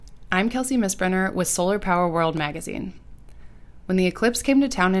I'm Kelsey Misbrenner with Solar Power World magazine. When the eclipse came to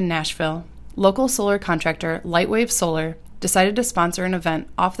town in Nashville, local solar contractor Lightwave Solar decided to sponsor an event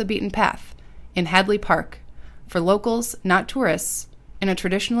off the beaten path in Hadley Park for locals, not tourists, in a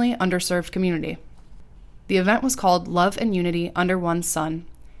traditionally underserved community. The event was called Love and Unity Under One Sun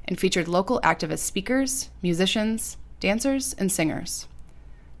and featured local activist speakers, musicians, dancers, and singers.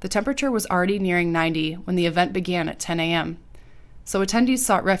 The temperature was already nearing 90 when the event began at 10 a.m., so attendees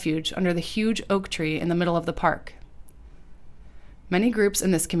sought refuge under the huge oak tree in the middle of the park. Many groups in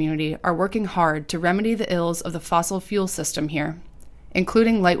this community are working hard to remedy the ills of the fossil fuel system here,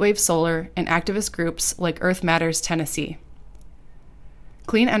 including Lightwave Solar and activist groups like Earth Matters Tennessee.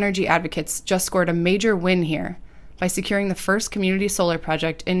 Clean energy advocates just scored a major win here by securing the first community solar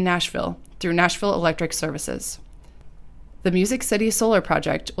project in Nashville through Nashville Electric Services. The Music City Solar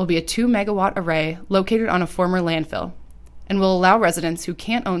Project will be a 2-megawatt array located on a former landfill and will allow residents who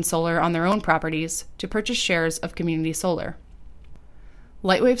can't own solar on their own properties to purchase shares of community solar.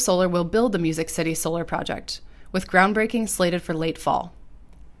 Lightwave Solar will build the Music City Solar Project, with groundbreaking slated for late fall.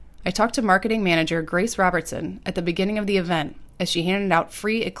 I talked to marketing manager Grace Robertson at the beginning of the event as she handed out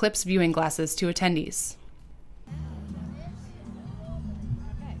free eclipse viewing glasses to attendees.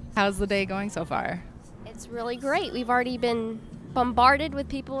 How's the day going so far? It's really great. We've already been bombarded with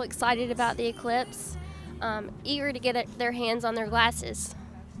people excited about the eclipse, eager to get their hands on their glasses.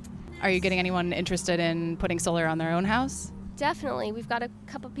 Are you getting anyone interested in putting solar on their own house? Definitely. We've got a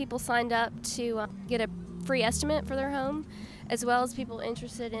couple people signed up to get a free estimate for their home, as well as people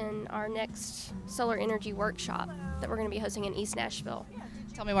interested in our next solar energy workshop that we're going to be hosting in East Nashville.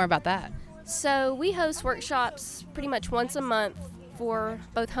 Tell me more about that. So we host workshops pretty much once a month for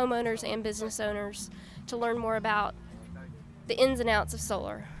both homeowners and business owners to learn more about the ins and outs of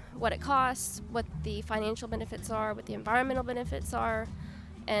solar, what it costs, what the financial benefits are, what the environmental benefits are,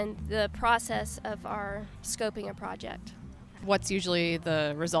 and the process of our scoping a project. What's usually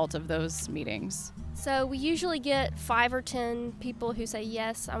the result of those meetings? So we usually get 5 or 10 people who say,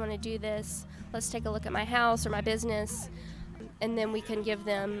 yes, I want to do this. Let's take a look at my house or my business. And then we can give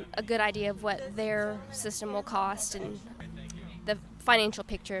them a good idea of what their system will cost and the financial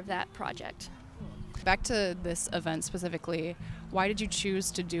picture of that project. Back to this event specifically, why did you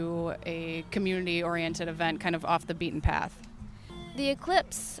choose to do a community-oriented event kind of off the beaten path? The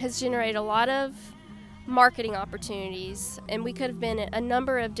eclipse has generated a lot of marketing opportunities, and we could have been at a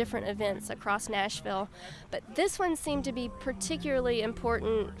number of different events across Nashville, but this one seemed to be particularly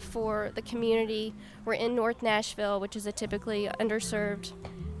important for the community. We're in North Nashville, which is a typically underserved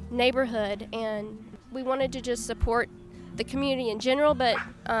neighborhood, and we wanted to just support the community in general, but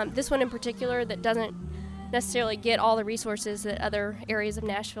this one in particular that doesn't necessarily get all the resources that other areas of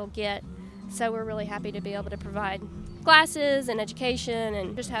Nashville get. So we're really happy to be able to provide classes and education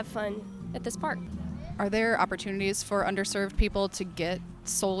and just have fun at this park. Are there opportunities for underserved people to get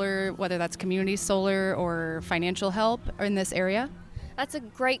solar, whether that's community solar or financial help in this area? That's a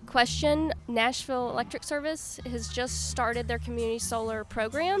great question. Nashville Electric Service has just started their community solar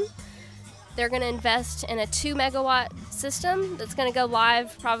program. They're going to invest in a 2-megawatt system that's going to go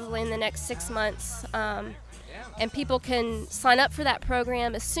live probably in the next 6 months. And people can sign up for that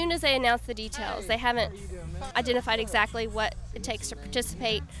program as soon as they announce the details. They haven't identified exactly what it takes to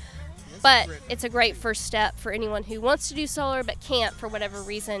participate, but it's a great first step for anyone who wants to do solar but can't, for whatever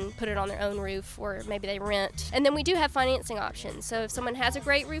reason, put it on their own roof, or maybe they rent. And then we do have financing options. So if someone has a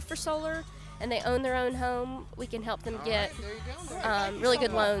great roof for solar and they own their own home, we can help them get really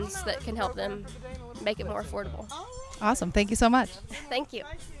good loans that can help them make it more affordable. Awesome. Thank you so much. Thank you.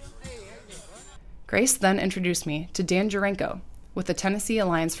 Grace then introduced me to Dan Jurenko with the Tennessee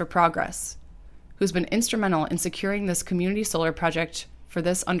Alliance for Progress, who's been instrumental in securing this community solar project for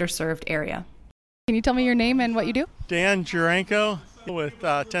this underserved area. Can you tell me your name and what you do? Dan Jurenko with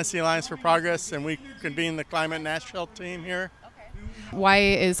Tennessee Alliance for Progress, and we convene the Climate Nashville team here. Why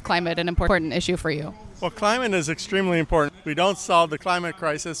is climate an important issue for you? Well, climate is extremely important. If we don't solve the climate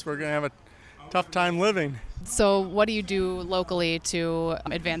crisis, we're going to have a tough time living. So what do you do locally to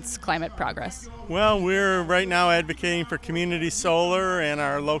advance climate progress? Well, we're right now advocating for community solar, and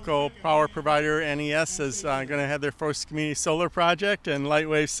our local power provider, NES, is going to have their first community solar project, and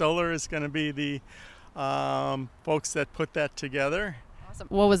Lightwave Solar is going to be the folks that put that together. Awesome.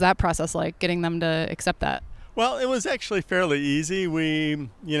 What was that process like, getting them to accept that? Well, it was actually fairly easy. We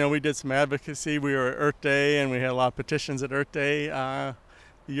did some advocacy. We were at Earth Day, and we had a lot of petitions at Earth Day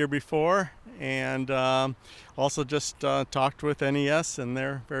the year before, and also just talked with NES, and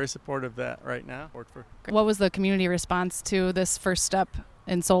they're very supportive of that right now. What was the community response to this first step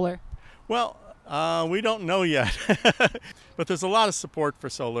in solar? Well, We don't know yet, but there's a lot of support for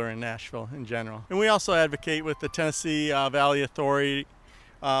solar in Nashville in general. And we also advocate with the Tennessee Valley Authority,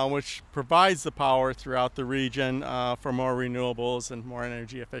 which provides the power throughout the region for more renewables and more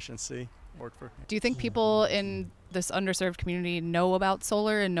energy efficiency. Do you think people in this underserved community know about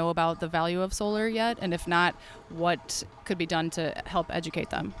solar and know about the value of solar yet? And if not, what could be done to help educate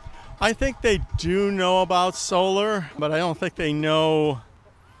them? I think they do know about solar, but I don't think they know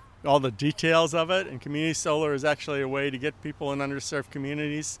all the details of it. And community solar is actually a way to get people in underserved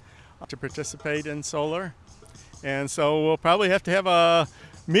communities to participate in solar. And so we'll probably have to have a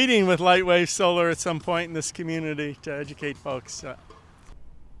meeting with Lightwave Solar at some point in this community to educate folks.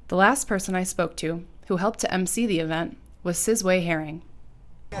 The last person I spoke to who helped to MC the event was Sizwe Herring.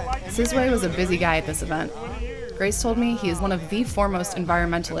 Sizwe was a busy guy at this event. Grace told me he is one of the foremost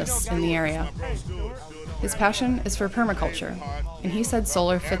environmentalists in the area. His passion is for permaculture, and he said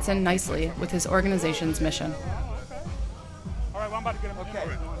solar fits in nicely with his organization's mission.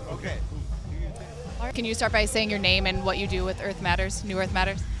 Okay. Can you start by saying your name and what you do with Earth Matters, New Earth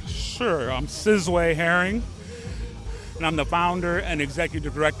Matters? Sure. I'm Sizwe Herring, and I'm the founder and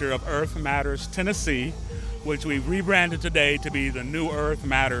executive director of Earth Matters Tennessee, which we rebranded today to be the New Earth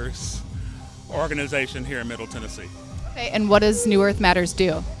Matters organization here in Middle Tennessee. Okay, and what does New Earth Matters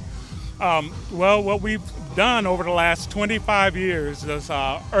do? Well, what we've done over the last 25 years is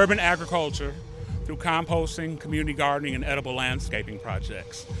urban agriculture through composting, community gardening, and edible landscaping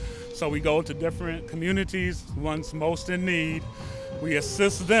projects. So we go to different communities, ones most in need. We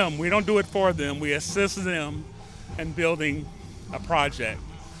assist them. We don't do it for them. We assist them in building a project.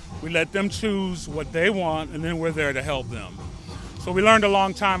 We let them choose what they want, and then we're there to help them. So we learned a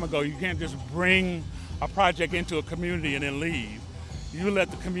long time ago, you can't just bring a project into a community and then leave. You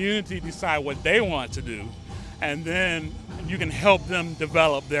let the community decide what they want to do, and then you can help them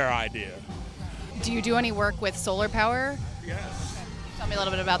develop their idea. Do you do any work with solar power? Yes. Tell me a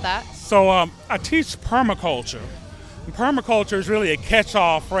little bit about that. So I teach permaculture. And permaculture is really a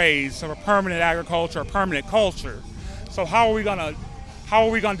catch-all phrase of a permanent agriculture, a permanent culture. So how are we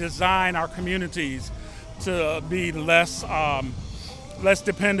going to design our communities to be less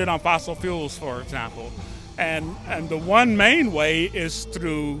dependent on fossil fuels, for example? And the one main way is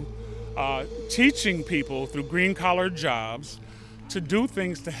through teaching people through green-collar jobs to do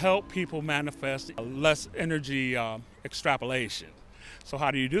things to help people manifest less energy extrapolation. So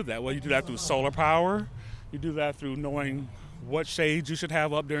how do you do that? Well, you do that through solar power. You do that through knowing what shades you should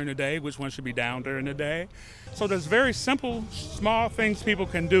have up during the day, which ones should be down during the day. So there's very simple, small things people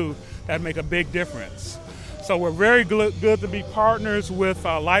can do that make a big difference. So we're very good to be partners with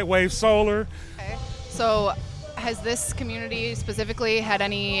Lightwave Solar. Okay. So has this community specifically have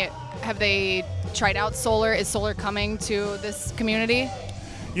they tried out solar? Is solar coming to this community?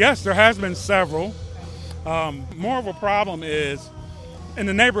 Yes, there has been several. More of a problem is in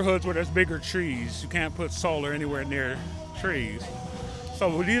the neighborhoods where there's bigger trees, you can't put solar anywhere near trees.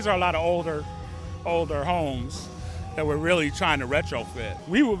 So these are a lot of older homes that we're really trying to retrofit.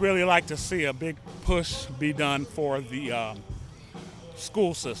 We would really like to see a big push be done for the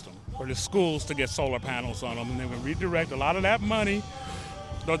school system, for the schools to get solar panels on them, and then we redirect a lot of that money,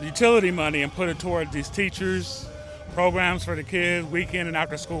 the utility money, and put it toward these teachers, programs for the kids, weekend and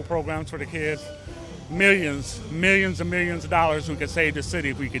after school programs for the kids. Millions and millions of dollars we could save the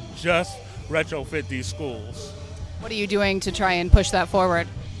city if we could just retrofit these schools. What are you doing to try and push that forward?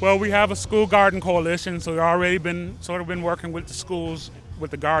 Well, we have a school garden coalition, so we've already been working with the schools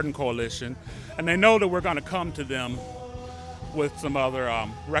with the garden coalition, and they know that we're going to come to them with some other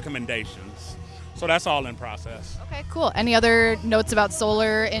recommendations. So that's all in process. Okay, cool. Any other notes about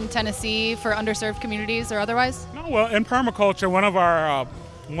solar in Tennessee for underserved communities or otherwise? No, well, in permaculture, one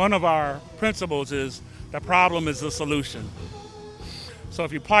of our principles is the problem is the solution. So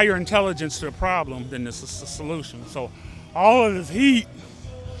if you apply your intelligence to a problem, then this is the solution. So all of this heat,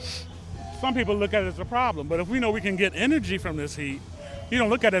 some people look at it as a problem, but if we know we can get energy from this heat, you don't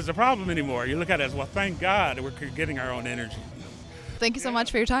look at it as a problem anymore. You look at it as, well, thank God that we're getting our own energy. Thank you so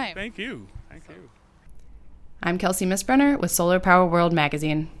much for your time. Thank you. Thank you. I'm Kelsey Misbrenner with Solar Power World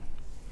Magazine.